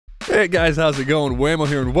Hey guys, how's it going? Whamo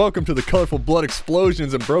here, and welcome to the colorful blood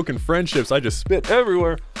explosions and broken friendships I just spit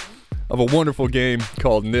everywhere of a wonderful game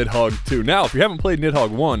called Nidhogg 2. Now, if you haven't played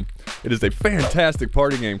Nidhogg 1, it is a fantastic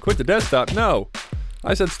party game. Quit the desktop. No,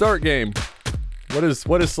 I said start game. What is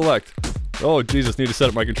select? Oh Jesus, need to set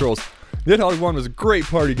up my controls. Nidhogg 1 was a great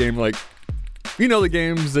party game. Like, you know, the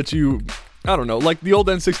games that you, I don't know, like the old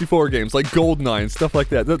N64 games, like GoldenEye and stuff like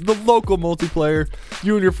that. The local multiplayer,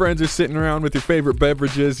 you and your friends are sitting around with your favorite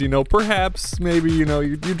beverages, you know, perhaps, maybe, you know,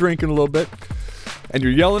 you're drinking a little bit, and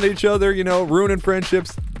you're yelling at each other, you know, ruining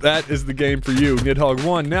friendships. That is the game for you, Nidhogg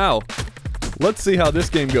 1. Now, let's see how this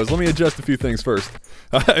game goes. Let me adjust a few things first.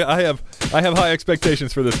 I have high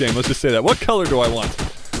expectations for this game, let's just say that. What color do I want?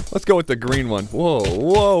 Let's go with the green one. Whoa,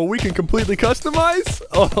 whoa, we can completely customize?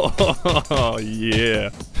 Oh, yeah.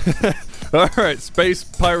 Alright, space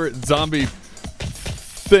pirate zombie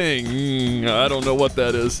thing. I don't know what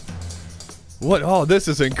that is. What? Oh, this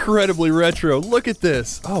is incredibly retro. Look at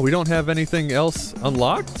this. Oh, we don't have anything else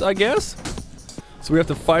unlocked, I guess? So we have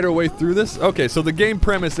to fight our way through this? Okay, so the game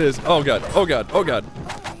premise is... Oh god, oh god, oh god.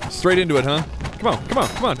 Straight into it, huh? Come on, come on,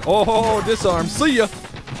 come on. Oh, disarm. See ya!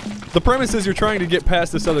 The premise is you're trying to get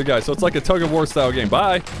past this other guy, so it's like a tug-of-war style game.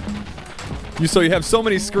 Bye! So you have so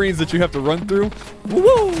many screens that you have to run through.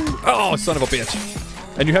 Woo! Oh, son of a bitch.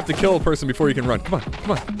 And you have to kill a person before you can run. Come on,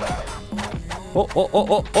 come on.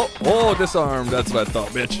 Oh, disarm. That's what I thought,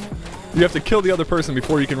 bitch. You have to kill the other person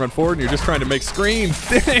before you can run forward, and you're just trying to make screens.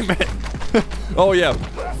 Damn it! Oh, yeah.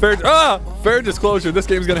 Fair disclosure, this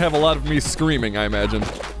game's gonna have a lot of me screaming, I imagine.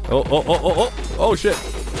 Oh, shit.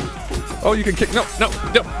 Oh, you can kick. No. Stop.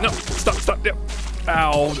 Yep.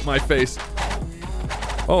 Ow, my face.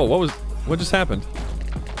 Oh, what just happened?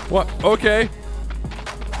 What? Okay.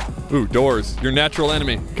 Ooh, doors. Your natural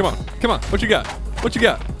enemy. Come on. What you got?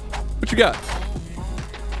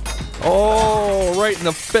 Oh, right in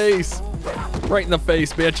the face. Right in the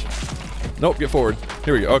face, bitch. Nope, get forward.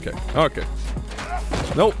 Here we go. Okay.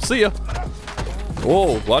 Nope, see ya.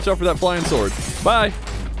 Whoa, watch out for that flying sword. Bye.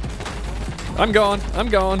 I'm gone.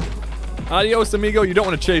 Adios, amigo. You don't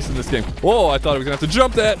want to chase in this game. Whoa, I thought I was going to have to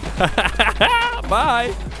jump that.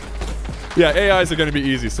 Bye. Yeah, AIs are going to be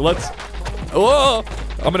easy, so let's... Whoa!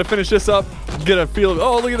 I'm going to finish this up, get a feel of...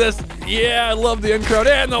 Oh, look at this. Yeah, I love the end crowd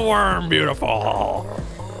and the worm. Beautiful.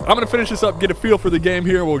 I'm going to finish this up, get a feel for the game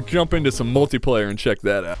here. We'll jump into some multiplayer and check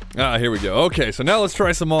that out. Here we go. Okay, so now let's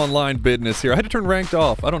try some online business here. I had to turn ranked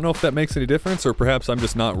off. I don't know if that makes any difference, or perhaps I'm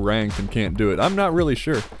just not ranked and can't do it. I'm not really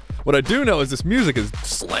sure. What I do know is this music is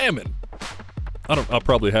slamming. I'll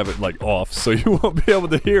probably have it like off so you won't be able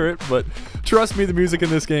to hear it, but trust me, the music in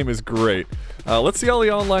this game is great. Let's see how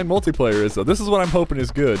the online multiplayer is though. This is what I'm hoping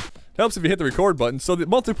is good. Helps if you hit the record button, so the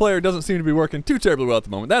multiplayer doesn't seem to be working too terribly well at the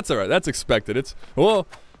moment. That's alright, that's expected. It's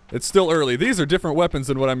still early. These are different weapons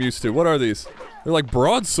than what I'm used to. What are these? They're like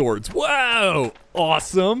broadswords. Wow!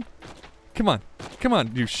 Awesome! Come on,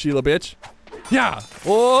 you Sheila bitch. Yeah!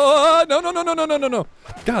 Oh, no.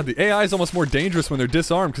 God, the AI is almost more dangerous when they're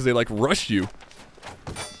disarmed because they like rush you.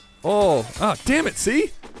 Oh, damn it,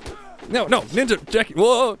 see? No, Ninja Jackie.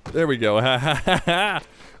 Whoa, there we go. I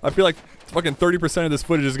feel like fucking 30% of this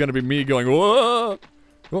footage is going to be me going, whoa.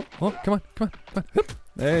 Oh, come on.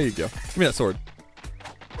 There you go. Give me that sword.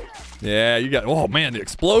 Yeah, you got, oh man, the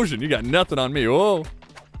explosion. You got nothing on me. Whoa.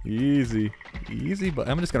 Easy, but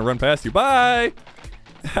I'm just going to run past you. Bye.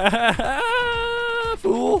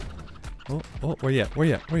 Fool. Oh, where you at?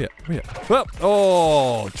 Well,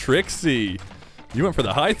 oh, Trixie. You went for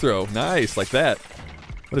the high throw. Nice, like that.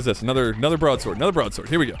 What is this? Another broadsword.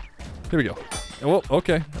 Here we go. Oh,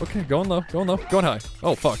 okay. Going low. Going high.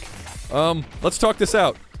 Oh, fuck. Let's talk this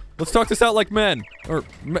out. Like men. Or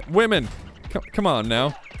women. Come on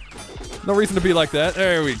now. No reason to be like that.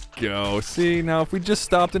 There we go. See, now if we just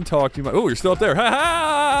stopped and talked, you might... Oh, you're still up there.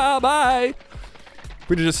 Ha! Bye! If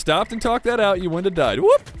we'd have just stopped and talked that out, you wouldn't have died.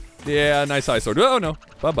 Whoop! Yeah, nice high sword. Oh, no.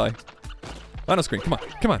 Bye-bye. Final screen. Come on.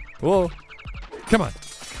 Whoa. Come on.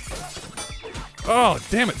 Oh,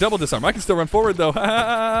 damn it. Double disarm. I can still run forward, though.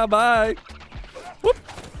 Ha! Bye! Whoop!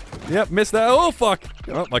 Yep, missed that. Oh, fuck!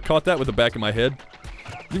 Oh, I caught that with the back of my head.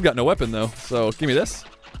 You've got no weapon, though, so give me this.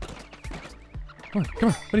 Come on.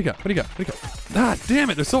 What do you got? Ah, damn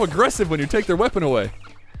it. They're so aggressive when you take their weapon away.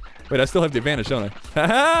 Wait, I still have the advantage, don't I?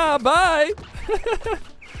 Ha! Bye!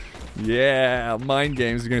 Yeah, mind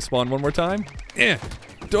games. You're gonna spawn one more time? Yeah.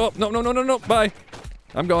 Oh, no. Bye.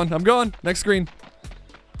 I'm gone. Next screen.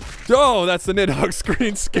 Oh, that's the Nidhogg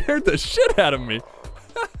screen. Scared the shit out of me.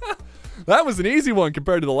 That was an easy one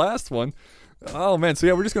compared to the last one. Oh, man. So,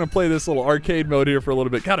 yeah, we're just going to play this little arcade mode here for a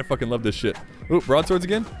little bit. God, I fucking love this shit. Ooh, broadswords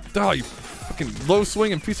again? Oh, you fucking low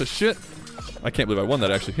swinging piece of shit. I can't believe I won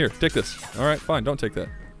that, actually. Here, take this. All right, fine. Don't take that.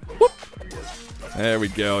 Whoop. There we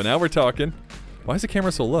go. Now we're talking. Why is the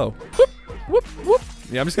camera so low? Whoop, whoop, whoop.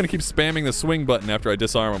 Yeah, I'm just going to keep spamming the swing button after I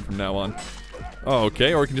disarm him from now on. Oh,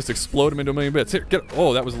 okay. Or we can just explode him into a million bits. Here, get.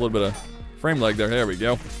 Oh, that was a little bit of frame lag there. There we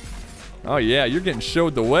go. Oh, yeah. You're getting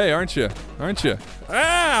showed the way, aren't you? Aren't you?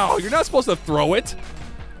 Ow! You're not supposed to throw it.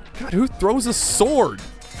 God, who throws a sword?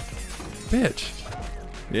 Bitch.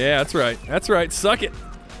 Yeah, that's right. That's right. Suck it.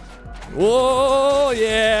 Whoa,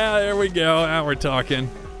 yeah, there we go. Now we're talking.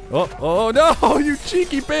 Oh no, you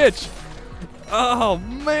cheeky bitch. Oh,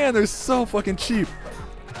 man, they're so fucking cheap.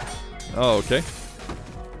 Oh, okay.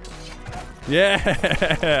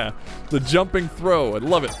 Yeah, the jumping throw. I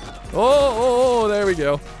love it. Oh, there we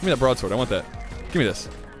go. Give me that broadsword. I want that. Give me this.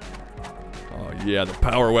 Oh, yeah, the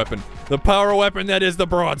power weapon. The power weapon that is the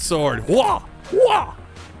broadsword. Wah! Wah!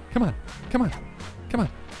 Come on. Come on. Come on.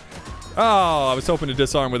 Oh, I was hoping to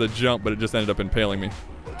disarm with a jump, but it just ended up impaling me.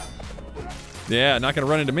 Yeah, not gonna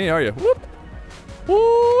run into me, are you? Whoop!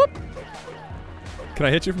 Whoop! Can I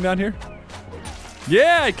hit you from down here?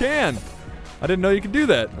 Yeah, I can! I didn't know you could do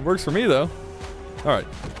that. It works for me, though. Alright.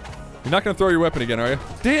 You're not gonna throw your weapon again, are you?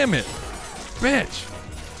 Damn it! Bitch!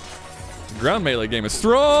 The ground melee game is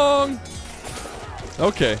strong!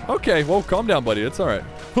 Okay, okay. Well, calm down, buddy. It's alright.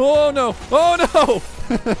 Oh, no! Oh, no!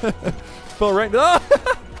 Fell right into...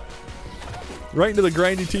 right into the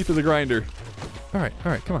grindy teeth of the grinder. Alright,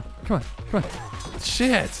 alright. Come on. Come on. Come on.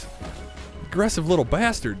 Shit! Aggressive little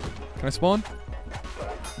bastard. Can I spawn?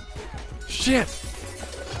 Shit!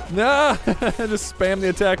 Nah! Just spam the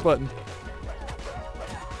attack button.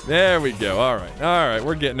 There we go. Alright. Alright.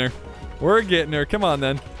 We're getting her. We're getting her. Come on,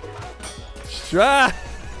 then. Ah!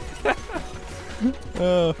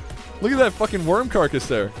 Look at that fucking worm carcass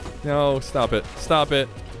there. No, stop it. Stop it.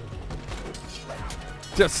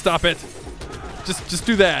 Just stop it. Just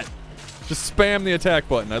do that. Just spam the attack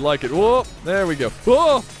button. I like it. Whoa, there we go.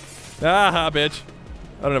 Whoa! Aha, bitch.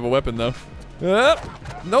 I don't have a weapon, though.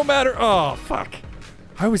 No matter. Oh, fuck.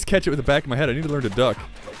 I always catch it with the back of my head. I need to learn to duck.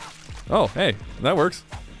 Oh, hey. That works.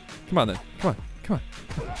 Come on, then. Come on. Come on.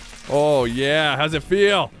 Come on. Oh, yeah. How's it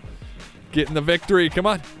feel? Getting the victory. Come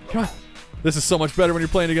on. Come on. This is so much better when you're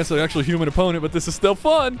playing against an actual human opponent, but this is still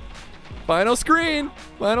fun. Final screen.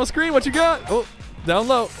 Final screen. What you got? Oh, down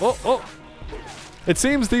low. Oh, oh. It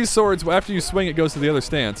seems these swords, after you swing, it goes to the other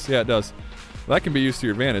stance. Yeah, it does. That can be used to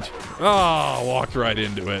your advantage. Oh, walked right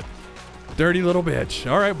into it. Dirty little bitch.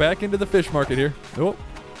 All right, back into the fish market here. Oh.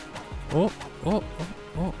 Oh, oh, oh,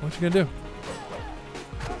 oh. What you gonna do?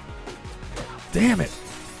 Damn it.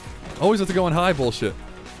 Always have to go on high bullshit.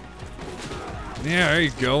 Yeah, there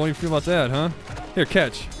you go. What do you feel about that, huh? Here,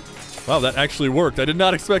 catch. Wow, that actually worked. I did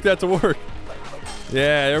not expect that to work.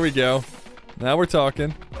 Yeah, there we go. Now we're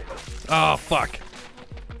talking. Oh, fuck.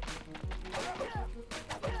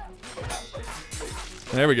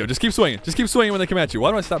 There we go. Just keep swinging. Just keep swinging when they come at you.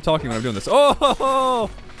 Why do I stop talking when I'm doing this? Oh,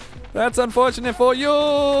 that's unfortunate for you,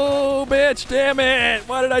 bitch. Damn it.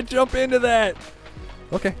 Why did I jump into that?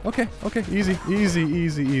 Okay, okay, okay. Easy, easy,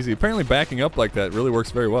 easy, easy. Apparently backing up like that really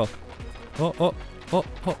works very well. Oh, oh, oh,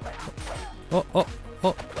 oh, oh, oh,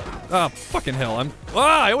 oh. Ah, fucking hell.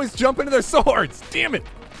 I always jump into their swords. Damn it.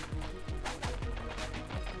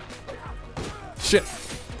 Shit.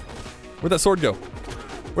 Where'd that sword go?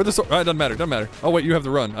 Where'd the sword? Oh, it doesn't matter. Doesn't matter. Oh, wait. You have the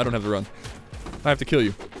run. I don't have the run. I have to kill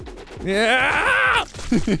you. Yeah!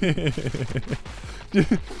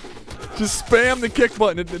 Just spam the kick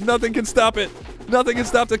button. Nothing can stop it. Nothing can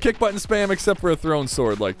stop the kick button spam except for a thrown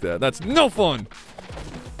sword like that. That's no fun.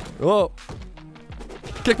 Oh.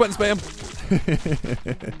 Kick button spam.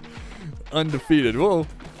 Undefeated. Whoa.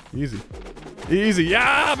 Easy. Easy.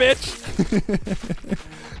 Yeah, bitch.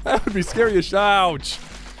 That would be scary as ouch.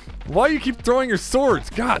 Why do you keep throwing your swords?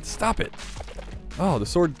 God, stop it. Oh, the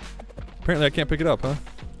sword. Apparently I can't pick it up, huh?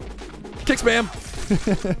 Kick spam.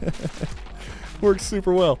 Works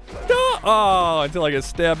super well. Oh, until I get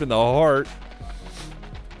stabbed in the heart.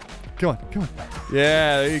 Come on, come on.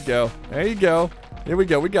 Yeah, there you go. There you go. Here we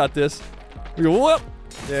go. We got this. We go. Whoop.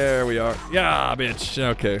 There we are. Yeah, bitch.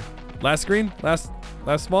 Okay. Last screen? Last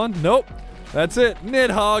spawn? Nope. That's it.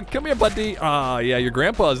 Nidhogg. Come here, buddy. Ah, yeah, your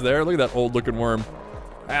grandpa's there. Look at that old looking worm.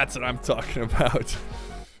 That's what I'm talking about.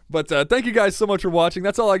 But thank you guys so much for watching.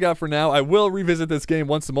 That's all I got for now. I will revisit this game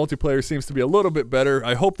once the multiplayer seems to be a little bit better.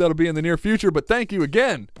 I hope that'll be in the near future. But thank you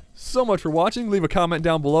again so much for watching. Leave a comment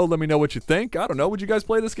down below. Let me know what you think. I don't know. Would you guys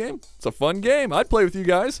play this game? It's a fun game. I'd play with you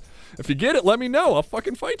guys. If you get it, let me know. I'll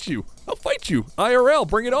fucking fight you. I'll fight you. IRL.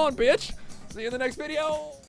 Bring it on, bitch. See you in the next video.